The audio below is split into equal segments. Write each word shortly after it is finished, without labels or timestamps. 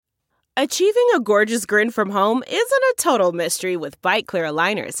Achieving a gorgeous grin from home isn't a total mystery with Bite Clear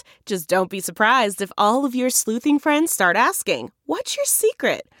aligners. Just don't be surprised if all of your sleuthing friends start asking, "What's your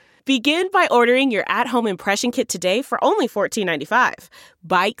secret?" Begin by ordering your at-home impression kit today for only $14.95.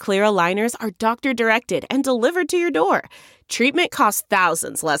 Bite Clear aligners are doctor-directed and delivered to your door. Treatment costs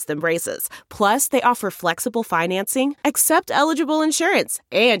thousands less than braces. Plus, they offer flexible financing, accept eligible insurance,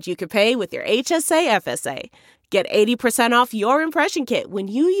 and you can pay with your HSA FSA. Get 80% off your impression kit when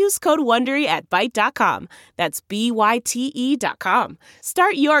you use code WONDERY at Byte.com. That's BYTE.com.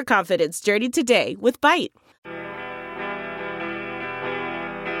 Start your confidence journey today with Byte.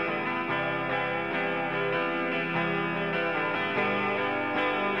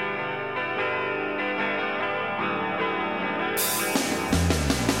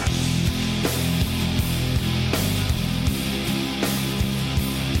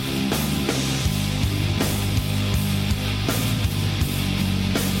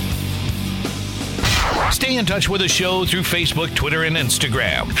 Stay in touch with the show through Facebook, Twitter, and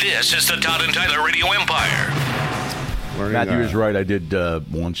Instagram. This is the Todd and Tyler Radio Empire. Matthew is right. I did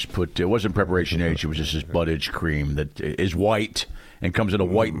once put, it wasn't Preparation H, it was just this Bud Edge cream that is white and comes in a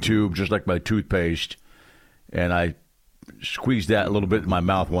white tube, just like my toothpaste. And I squeezed that a little bit in my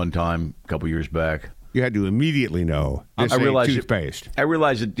mouth one time a couple years back. You had to immediately know this ain't toothpaste. I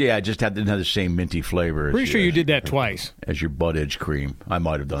realized it, yeah, it just didn't have the same minty flavor. Pretty sure you did that twice. As your Bud Edge cream. I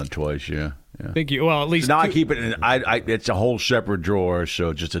might have done it twice, yeah. Thank you. Well, at least so now I keep it in. It's a whole separate drawer,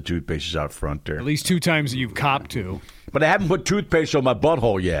 so just the toothpaste is out front there. At least 2 times that you've copped to. But I haven't put toothpaste on my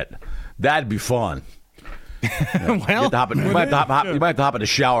butthole yet. That'd be fun. Well, you might have to hop in the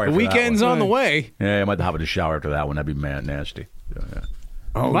shower. The weekend's on the way. Yeah, you might have to hop in the shower after that one. That'd be nasty. So, yeah.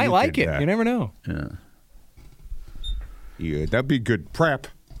 Oh, you might like it. You never know. Yeah, that'd be good prep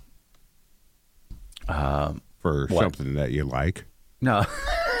for something that you like. No.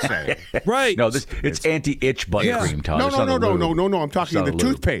 Right. No, it's anti-itch butt cream, Todd. No. I'm talking the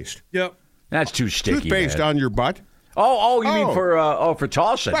toothpaste. Yep. That's too sticky. Toothpaste on your butt. Oh, you mean for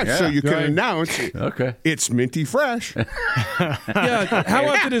tossing? Right, so you can announce it's minty fresh. Yeah. How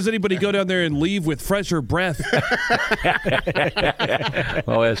often does anybody go down there and leave with fresher breath?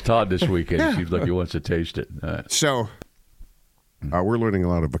 Well, ask Todd this weekend. It seems like he wants to taste it. So we're learning a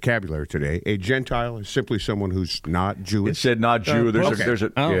lot of vocabulary today. A Gentile is simply someone who's not Jewish. It said not Jew. There's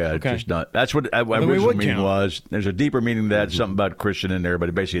it's just not. That's what original meaning was. There's a deeper meaning to that. Something about Christian in there,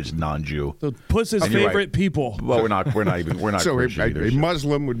 but basically it's non-Jew. So Puss's favorite people. Well, we're not so Christian either. A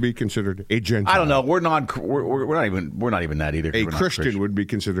Muslim would be considered a Gentile. I don't know. We're not even that either. A Christian would be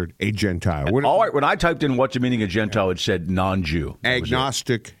considered a Gentile. When I typed in what's the meaning of Gentile, it said non-Jew.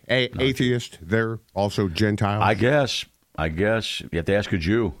 Agnostic, atheist. They're also Gentiles. I guess you have to ask a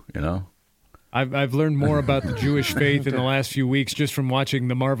Jew, you know. I've learned more about the Jewish faith in the last few weeks just from watching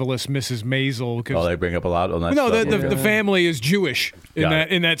The Marvelous Mrs. Maisel. They bring up a lot on that. No, the family is Jewish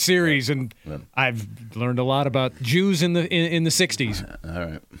in that series, and I've learned a lot about Jews in the 60s.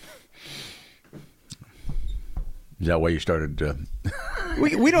 All right. Is that why you started?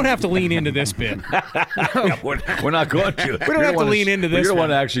 We don't have to lean into this bit. We're not going to. We don't have to lean into this. You're the one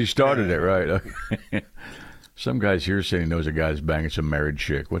that actually started it, right? Okay. Some guy's here saying he knows a guy's banging some married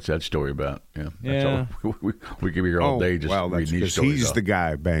chick. What's that story about? Yeah. We could be here all day just reading these stories. He's the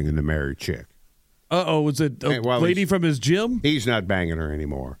guy banging the married chick. Was it a lady from his gym? He's not banging her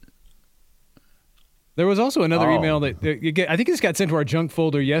anymore. There was also another email that I think this got sent to our junk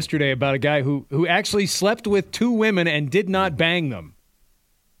folder yesterday about a guy who actually slept with 2 women and did not bang them.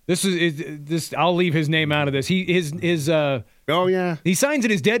 This I'll leave his name out of this. He signs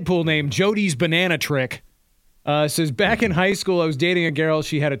it his Deadpool name, Jody's Banana Trick. Says, back in high school, I was dating a girl.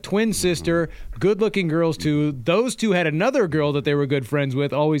 She had a twin sister, good-looking girls, too. Those 2 had another girl that they were good friends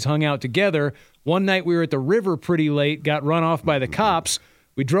with, always hung out together. One night, we were at the river pretty late, got run off by the cops.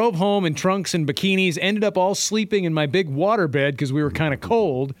 We drove home in trunks and bikinis, ended up all sleeping in my big waterbed because we were kind of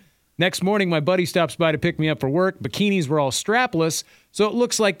cold. Next morning, my buddy stops by to pick me up for work. Bikinis were all strapless, so it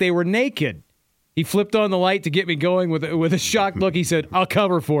looks like they were naked. He flipped on the light to get me going with a shocked look. He said, "I'll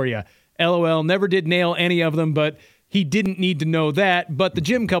cover for you." LOL, never did nail any of them, but he didn't need to know that. But the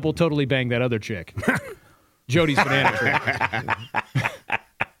gym couple totally banged that other chick. Jody's Banana Trick.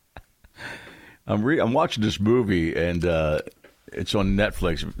 I'm watching this movie, and it's on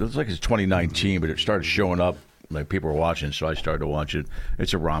Netflix. It looks like it's 2019, but it started showing up. Like people were watching, so I started to watch it.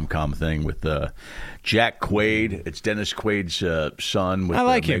 It's a rom-com thing with Jack Quaid. It's Dennis Quaid's son. I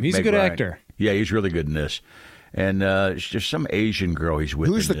like him. He's a good actor. Yeah, he's really good in this. And there's some Asian girl he's with.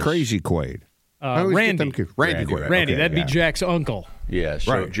 Who's the crazy Quaid? Randy. Randy, that'd be Jack's uncle. Yeah,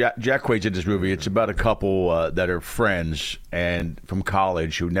 so Right. Jack Quaid's in this movie. It's about a couple that are friends and from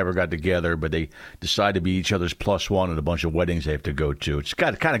college who never got together, but they decide to be each other's plus one at a bunch of weddings they have to go to. It's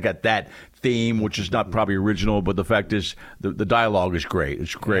kind of got that theme, which is not probably original, but the fact is the dialogue is great.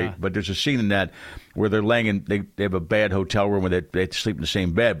 It's great, Yeah. but there's a scene in that where they're laying in. They have a bad hotel room where they have to sleep in the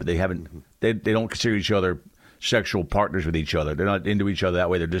same bed, but they don't consider each other sexual partners with each other. They're not into each other that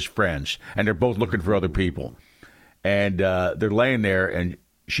way. They're just friends, and they're both looking for other people. And they're laying there, and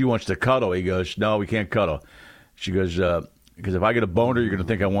she wants to cuddle. He goes, "No, we can't cuddle." She goes, "Because if I get a boner, you're going to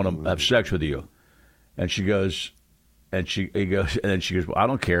think I want to have sex with you." And she goes, and then she goes, "Well, I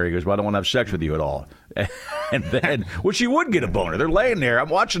don't care." He goes, "Well, I don't want to have sex with you at all." And then, well, she would get a boner. They're laying there. I'm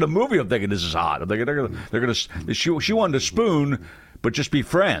watching a movie. I'm thinking this is hot. I'm thinking they're gonna. She wanted to spoon, but just be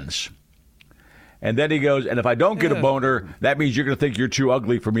friends. And then he goes, and if I don't get a boner, that means you're going to think you're too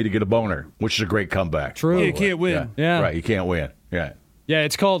ugly for me to get a boner, which is a great comeback. True. You can't win. Yeah. Right, you can't win. Yeah. Yeah,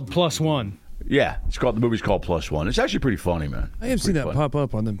 it's called Plus One. Yeah, the movie's called Plus One. It's actually pretty funny, man. I have seen that Fun. pop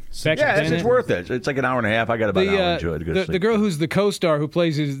up on them. Becky It's worth it. It's like an hour and a half. I got about an hour into it. The girl who's the co-star who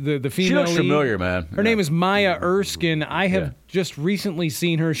plays the female She looks lead, familiar, man. Her name is Maya Erskine. I have Yeah. just recently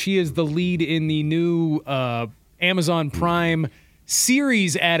seen her. She is the lead in the new Amazon Prime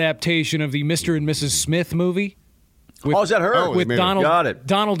series adaptation of the Mr. and Mrs. Smith movie. Is that her? Oh, With made it. Donald, Got it.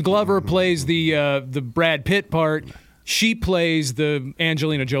 Donald Glover plays the Brad Pitt part. She plays the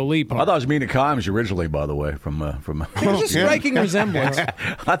Angelina Jolie part. I thought it was Mina Kimes originally, by the way, from. There's a striking resemblance.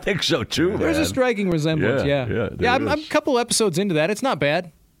 I think so too, man. There's a striking resemblance. Yeah, Yeah, there I'm a is. couple episodes into that. It's not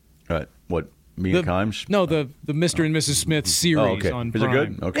bad. Right. What? Mina The- Kimes? No, the Mr. and Mrs. Smith series Oh, okay. on Is it Prime.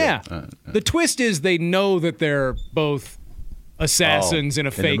 good? Okay. Yeah. The twist is they know that they're both assassins in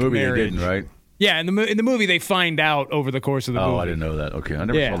a fake the movie marriage. They didn't, right? Yeah, in the movie they find out over the course of the movie. Oh, I didn't know that. Okay, I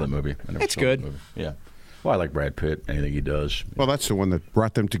never Yeah. saw that movie. It's good. Yeah. Well, I like Brad Pitt. Anything he does. Well, that's the one that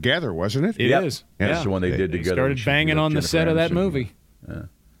brought them together, wasn't it? It Yep. is. That's the one they did together. Started banging on the Jennifer set of that Aniston. movie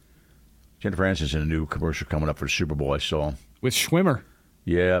Jennifer Aniston's in a new commercial coming up for the Super Bowl. I saw. with Schwimmer.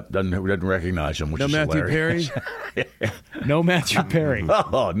 Yeah, doesn't recognize him, which No is Matthew hilarious. Perry. No Matthew Perry.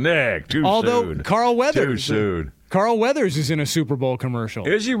 Oh, Nick, too Although soon. Carl Weathers. Too soon. Carl Weathers is in a Super Bowl commercial.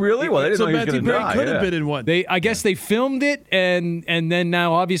 Is he really? Well, they didn't So know he was Matthew going to Perry die. could have yeah. been in one. I guess they filmed it, and then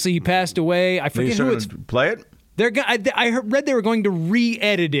now obviously he passed away. I They forget who started it's. to play it? I read they were going to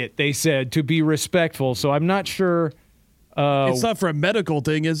re-edit it. They said to be respectful. So I'm not sure. It's not for a medical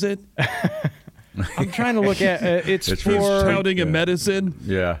thing, is it? I'm trying to look at. It's It's for. Touting a medicine.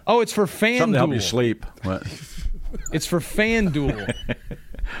 Yeah. Oh, it's for Something to help you FanDuel. sleep. What? It's for FanDuel.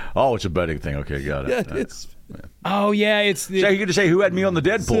 Oh, it's a betting thing. Okay, got it. Yeah, it's Oh yeah, it's So you get to say who had me on the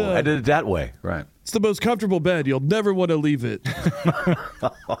Deadpool. Yeah. I did it that way. Right. the most comfortable bed. You'll never want to leave it.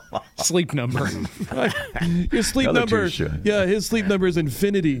 Sleep number. Your sleep The other number. two should. Yeah, his sleep number is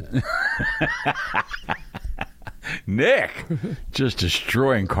infinity. Nick, just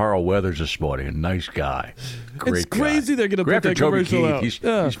destroying Carl Weathers this morning. A nice guy. Great It's crazy guy. they're gonna Great put after that Toby commercial Keith. out. He's,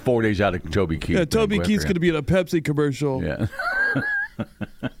 Yeah. he's 4 days out of Toby Keith. Yeah, Toby man. Go Keith's after going to be in a Pepsi commercial. him. Yeah.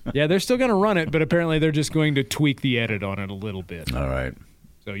 Yeah, they're still going to run it, but apparently they're just going to tweak the edit on it a little bit. All right.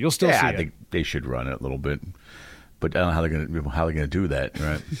 So you'll still Yeah, see I it. think they should run it a little bit, but I don't know how they're gonna do that,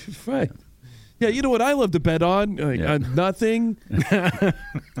 right? Right. Yeah, you know what I love to bet on? Like, Yeah. nothing.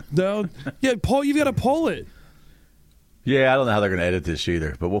 No. Yeah, Paul, you've got to pull it. Yeah, I don't know how they're gonna edit this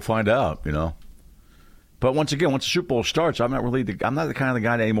either, but we'll find out. You know. But once again, once the Super Bowl starts, I'm not the kind of the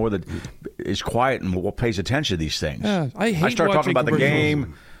guy anymore that is quiet and pays attention to these things. Yeah, I hate start talking watching about the commercials.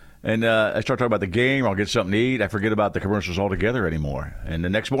 game, and I start talking about the game. I'll get something to eat. I forget about the commercials altogether anymore. And the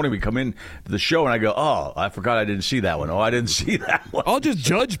next morning we come in to the show, and I go, "Oh, I forgot I didn't see that one. Oh, I didn't see that one." I'll just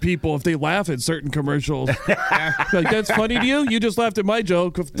judge people if they laugh at certain commercials. Like, that's funny to you? You just laughed at my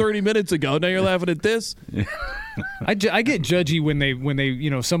joke of 30 minutes ago. Now you're laughing at this? I get judgy when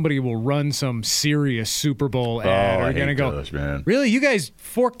they somebody will run some serious Super Bowl ad. I Or you're gonna hate go, those, man. really? You guys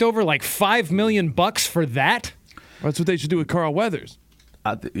forked over like $5 million for that? That's what they should do with Carl Weathers.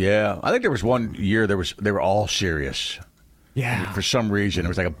 I think there was one year they were all serious. Yeah. For some reason, there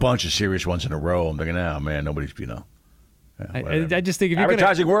was like a bunch of serious ones in a row. I'm thinking, oh man, nobody's I just think if you're gonna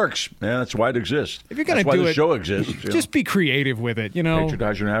advertising works. Yeah, that's why it exists. If you're gonna that's why do the it, show exists. you know. just be creative with it. You know,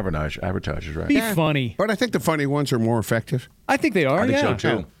 Patronize and advertisers, right? be funny. But I think the funny ones are more effective. I think they are. I think yeah.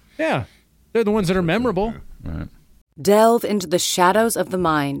 so too. Yeah, they're the ones that are memorable. Delve into the shadows of the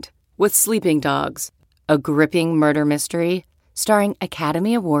mind with Sleeping Dogs, a gripping murder mystery starring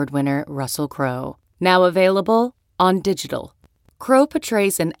Academy Award winner Russell Crowe. Now available on digital. Crowe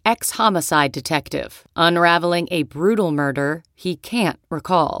portrays an ex-homicide detective unraveling a brutal murder he can't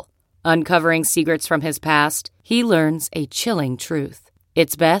recall. Uncovering secrets from his past, he learns a chilling truth.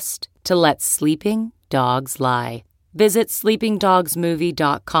 It's best to let sleeping dogs lie. Visit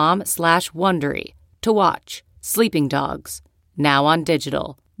sleepingdogsmovie.com/Wondery to watch Sleeping Dogs, now on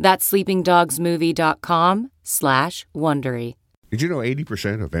digital. That's sleepingdogsmovie.com/Wondery. Did you know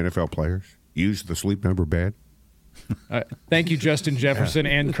 80% of NFL players use the Sleep Number bed? Thank you, Justin Jefferson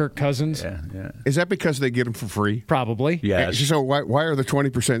and Kirk Cousins. Yeah. Is that because they get them for free? Probably. Yes. So why are the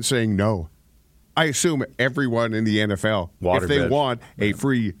 20% saying no? I assume everyone in the NFL, Water if they beds. want a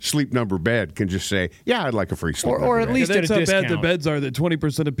free Sleep Number bed, can just say, yeah, I'd like a free Sleep Number Or at bed. least Yeah, at a that's how discount. bad the beds are that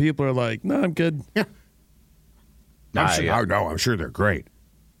 20% of people are like, no, I'm good. I'm sure they're great.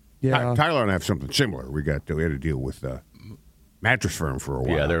 Yeah. Tyler and I have something similar. We had to deal with Mattress Firm for a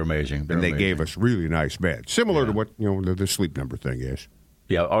while. Yeah, they're amazing. And they gave us really nice beds, similar to what the Sleep Number thing is.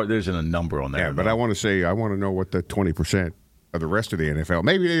 Yeah, there's a number on there. Yeah, but I want to know what the 20% of the rest of the NFL.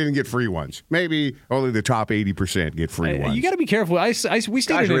 Maybe they didn't get free ones. Maybe only the top 80% get free ones. You got to be careful. We guys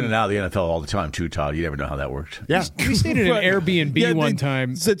stayed are in in and out of the NFL all the time too, Todd. You never know how that works. Yeah. we stayed in an Airbnb one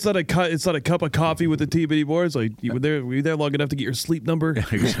time. It's not a cup of coffee with the team anymore. It's like were you there long enough to get your sleep number?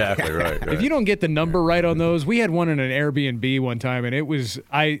 Exactly right. If you don't get the number right on those, we had one in an Airbnb one time, and it was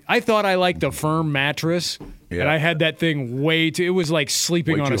I thought I liked a firm mattress, and I had that thing it was like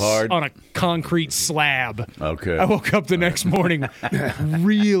sleeping Way on too hard? on a concrete slab. Okay. I woke up the next morning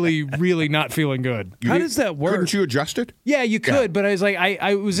really, really not feeling good. How does that work? Couldn't you adjust it? Yeah, you could, but I was like,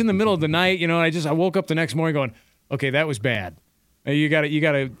 I was in the middle of the night, and I woke up the next morning going, okay, that was bad. You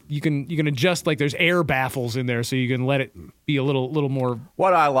can adjust, like there's air baffles in there, so you can let it be a little more.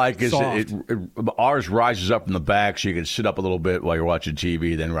 What I like is soft. ours rises up in the back, so you can sit up a little bit while you're watching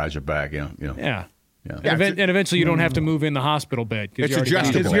TV, then rise it back. You know. Yeah. Yeah. And eventually you don't have to move in the hospital bed. It's you already got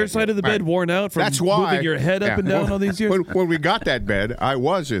adjustable. Is your side of the bed worn out from That's why moving your head up and down all these years? When we got that bed, I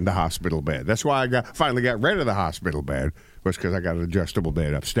was in the hospital bed. That's why I finally got rid of the hospital bed, was because I got an adjustable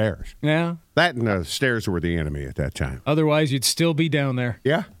bed upstairs. Yeah. That and the stairs were the enemy at that time. Otherwise, you'd still be down there.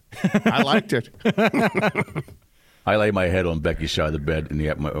 Yeah, I liked it. I lay my head on Becky's side of the bed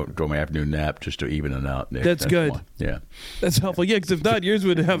during my afternoon nap just to even it out. Nick. That's good. Why. Yeah. That's helpful. Yeah, because if not, yours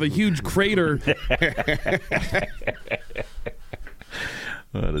would have a huge crater.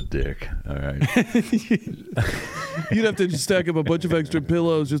 What a dick. All right. You'd have to stack up a bunch of extra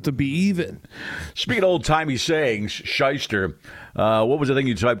pillows just to be even. Speaking of old-timey sayings, shyster, what was the thing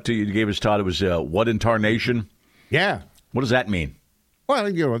you gave us, Todd? It was what in tarnation? Yeah. What does that mean?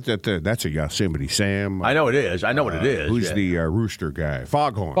 Well, that's a Yosemite Sam. I know it is. I know what it is. Who's the rooster guy?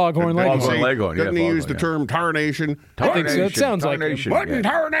 Foghorn. Foghorn Leghorn. Foghorn Leghorn. Doesn't he Foghorn, use the term tarnation? I think so. It sounds like Tarnation. What in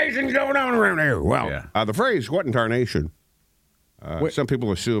tarnation's going on around here? Well, the phrase "what in tarnation," some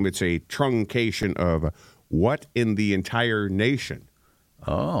people assume it's a truncation of "what in the entire nation."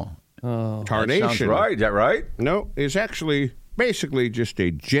 Oh. Tarnation. That sounds right. Is that right? No, is actually basically just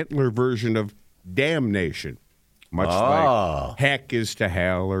a gentler version of damnation. Much like heck is to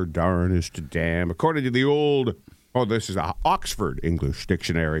hell or darn is to damn. According to the this is a Oxford English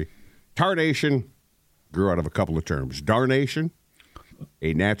Dictionary, tarnation grew out of a couple of terms. Darnation,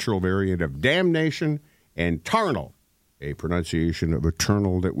 a natural variant of damnation, and tarnal, a pronunciation of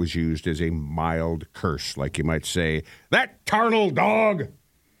eternal that was used as a mild curse, like you might say, that tarnal dog.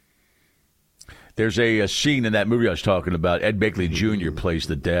 There's a scene in that movie I was talking about. Ed Begley Jr. plays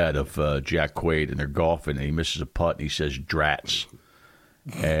the dad of Jack Quaid, and they're golfing, and he misses a putt, and he says, "Drats."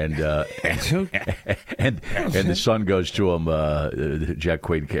 And and the son goes to him, the Jack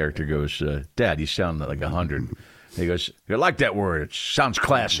Quaid character goes, "Dad, you sound like 100." And he goes, "I like that word. It sounds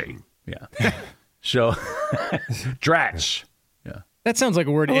classy." Yeah. So, drats. Yeah. That sounds like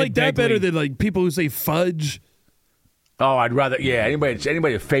a word. I like Ed that Begley. better than like people who say fudge. Oh, I'd rather, anybody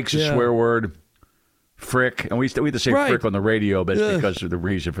that fakes a swear word. Frick. And we used to say frick on the radio, but it's because of the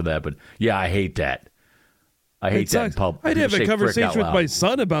reason for that. But, yeah, I hate that. I hate that in public. I'd have a conversation with my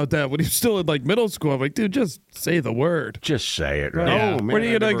son about that when he was still in like middle school. I'm like, dude, just say the word. Just say it. Right? Yeah. Oh, man. What are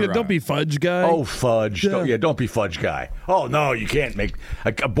you like? Don't be fudge guy. Oh, fudge. Yeah. Don't be fudge guy. Oh, no, you can't make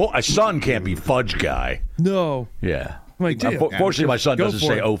a son can't be fudge guy. No. Yeah. I'm like, dude, Fortunately, my son go doesn't for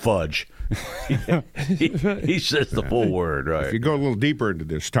say, it. oh, fudge. he says the full word, right? If you go a little deeper into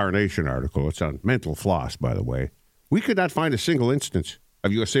this tarnation article, it's on Mental Floss, by the way. We could not find a single instance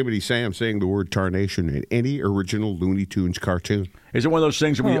of Yosemite Sam saying the word tarnation in any original Looney Tunes cartoon. Is it one of those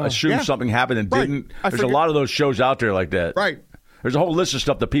things that we assume something happened and didn't? There's a lot of those shows out there like that. Right. There's a whole list of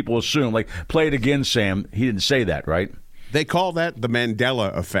stuff that people assume. Like, play it again, Sam. He didn't say that, right? They call that the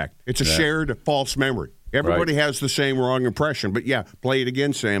Mandela Effect. It's a shared false memory. Everybody has the same wrong impression. But, yeah, play it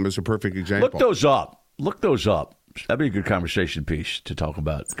again, Sam, is a perfect example. Look those up. that'd be a good conversation piece to talk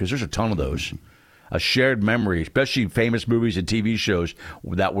about because there's a ton of those. A shared memory, especially famous movies and TV shows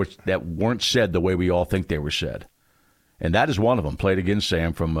that weren't said the way we all think they were said, and that is one of them. Play it again,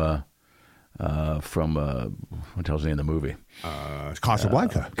 Sam, from what tells me in the movie?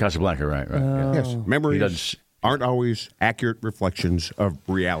 Casablanca. Casablanca, right? Yes, memories aren't always accurate reflections of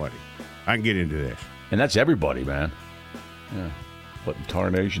reality. I can get into this, and that's everybody, man. Yeah, what in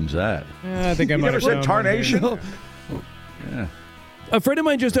tarnation's that? I think I might never have said tarnation. Yeah. A friend of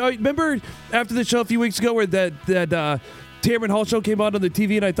mine just remember after the show a few weeks ago where that Tamron Hall show came out on the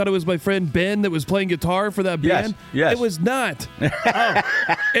TV and I thought it was my friend Ben that was playing guitar for that band. Yes. It was not. And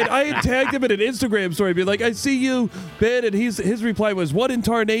I had tagged him in an Instagram story, being like, "I see you, Ben," and his reply was, "What in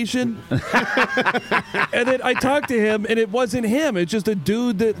tarnation?" And then I talked to him, and it wasn't him. It's just a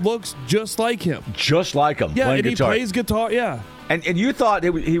dude that looks just like him. Just like him. Yeah, playing and guitar. he plays guitar. Yeah. And you thought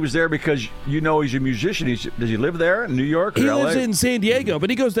he was there because he's a musician. Does he live there in New York or He LA? lives in San Diego, but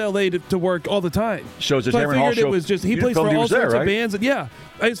he goes to LA to work all the time. So it's a I Tamron Hall figured show. it was just he You plays felt for he all was there, sorts right? of bands. And yeah,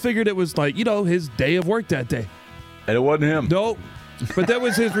 I just figured it was like his day of work that day. And it wasn't him. Nope. But that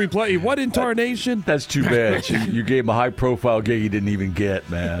was his reply. What in tarnation? That's too bad. You gave him a high-profile gig he didn't even get,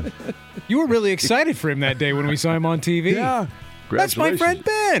 man. You were really excited for him that day when we saw him on TV. Yeah. That's my friend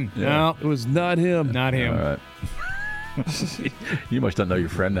Ben. Yeah. No, It was not him. not him. All right. You must not know your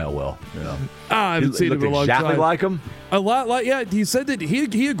friend that well. You know. I haven't seen him Looked in a long exactly time. like him. A lot like, yeah, he said that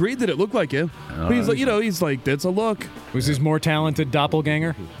he agreed that it looked like him. But he's like, he's like, that's a look. Was his more talented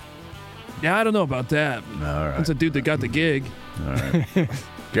doppelganger? Yeah, I don't know about that. All right. That's a dude that got the gig. All right.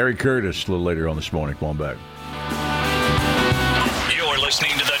 Gary Curtis a little later on this morning. Come on back. You're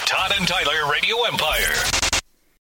listening to the Todd and Tyler Radio Empire.